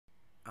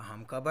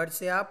अहम खबर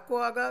से आपको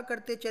आगाह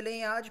करते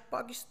चलें। आज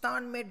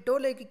पाकिस्तान में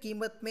डॉलर की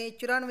कीमत में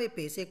 94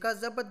 पैसे का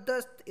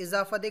ज़बरदस्त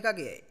इजाफा देखा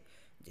गया है,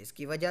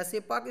 जिसकी वजह से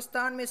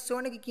पाकिस्तान में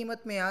सोने की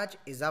कीमत में आज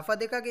इजाफा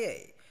देखा गया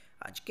है।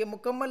 आज के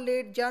मुकम्मल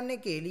रेट जानने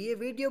के लिए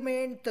वीडियो में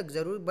एंड तक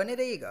ज़रूर बने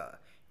रहिएगा।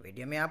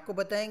 वीडियो में आपको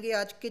बताएंगे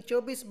आज के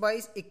 24,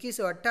 22, 21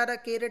 और 18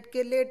 कैरेट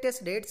के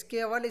लेटेस्ट रेट्स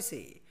के हवाले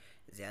से।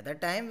 ज़्यादा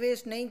टाइम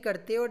वेस्ट नहीं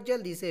करते और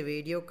जल्दी से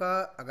वीडियो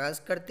का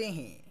आगाज़ करते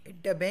हैं।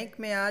 इंडिया बैंक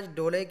में आज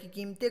डॉलर की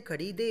कीमतें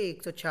खरीदे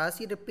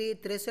 186 रुपये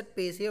 63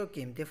 पैसे और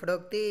कीमतें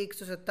फ़रोख्ते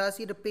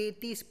 187 रुपये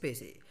 30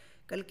 पैसे।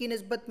 कल की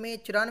निस्बत में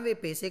 94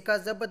 पैसे का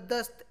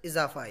ज़बरदस्त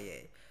इजाफा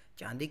है।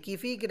 चांदी की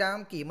फ़ी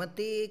ग्राम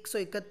कीमतें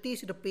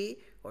 131 रुपये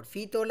और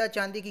फ़ी तोला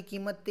चांदी की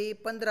कीमतें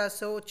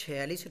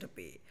 1546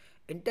 रुपये।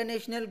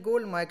 इंटरनेशनल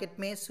गोल्ड मार्केट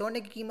में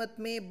सोने की कीमत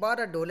में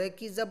 12 डॉलर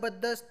की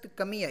ज़बरदस्त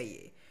कमी आई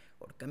है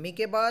और कमी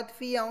के बाद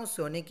फ़ी आउंस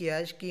सोने की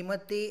आज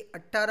कीमतें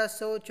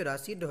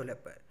 1884 डॉलर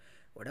पर।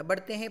 और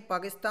बढ़ते हैं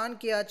पाकिस्तान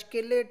के आज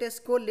के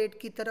लेटेस्ट गोल्ड रेट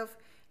की तरफ,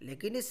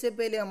 लेकिन इससे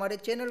पहले हमारे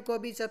चैनल को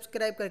भी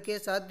सब्सक्राइब करके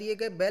साथ दिए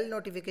गए बेल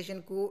नोटिफिकेशन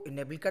को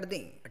इनेबल कर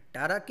दें।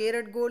 18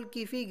 कैरेट गोल्ड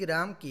की फ़ी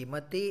ग्राम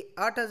कीमतें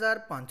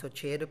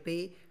 8506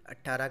 रुपये।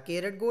 18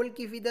 कैरेट गोल्ड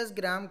की फ़ी 10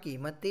 ग्राम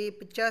कीमतें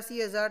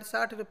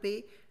 85,060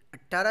 रुपये।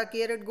 18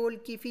 कैरेट गोल्ड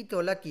की फ़ी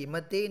तोला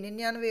कीमतें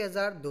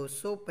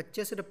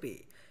 99,225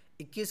 रुपये।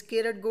 21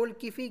 कैरेट गोल्ड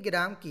की फ़ी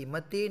ग्राम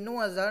कीमतें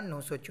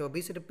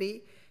 9,924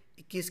 रुपये।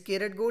 21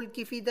 कैरेट गोल्ड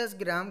की फ़ी 10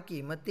 ग्राम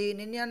कीमतें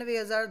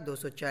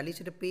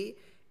 99,240 रुपये।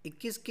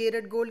 21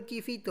 कैरेट गोल्ड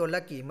की फ़ी तोला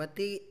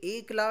कीमतें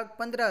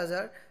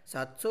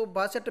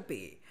 1,15,762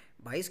 रुपये।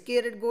 22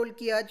 कैरेट गोल्ड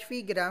की आज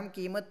फ़ी ग्राम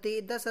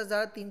कीमतें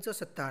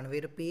 10,397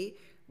 रुपये।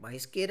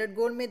 22 कैरेट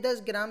गोल्ड में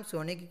 10 ग्राम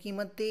सोने की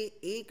कीमतें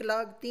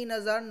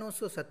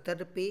 1,03,970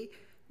 रुपये।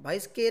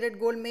 22 कैरेट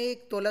गोल्ड में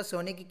एक तोला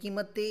सोने की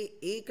कीमतें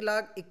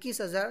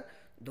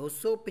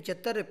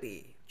 1,21,275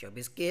 रुपये।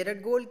 24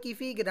 कैरेट गोल्ड की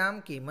फ़ी ग्राम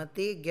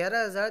कीमतें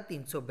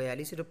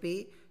 11,342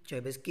 रुपये।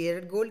 24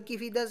 कैरेट गोल्ड की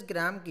फ़ी 10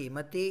 ग्राम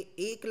कीमतें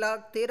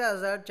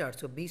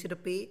 1,13,420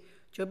 रुपये।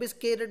 24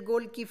 कैरेट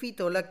गोल्ड की फ़ी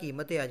तोला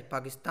कीमतें आज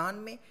पाकिस्तान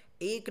में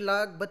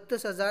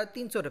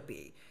 1,32,300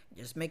 रुपये,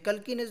 जिसमें कल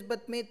की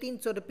निस्बत में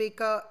 300 रुपये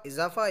का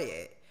इजाफा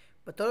है।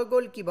 पथौर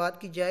गोल्ड की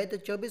बात की जाए तो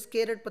 24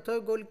 कैरेट पथौर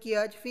गोल्ड की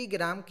आज फ़ी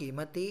ग्राम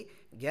कीमतें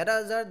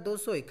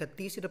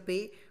 11,231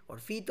 रुपये और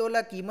फ़ी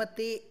तोला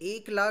कीमतें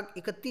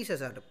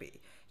 1,31,000 रुपये।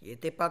 ये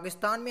थे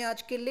पाकिस्तान में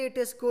आज के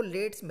लेटेस्ट गोल्ड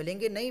रेट्स।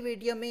 मिलेंगे नई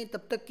वीडियो में,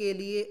 तब तक के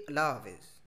लिए अल्लाह हाफ़िज़।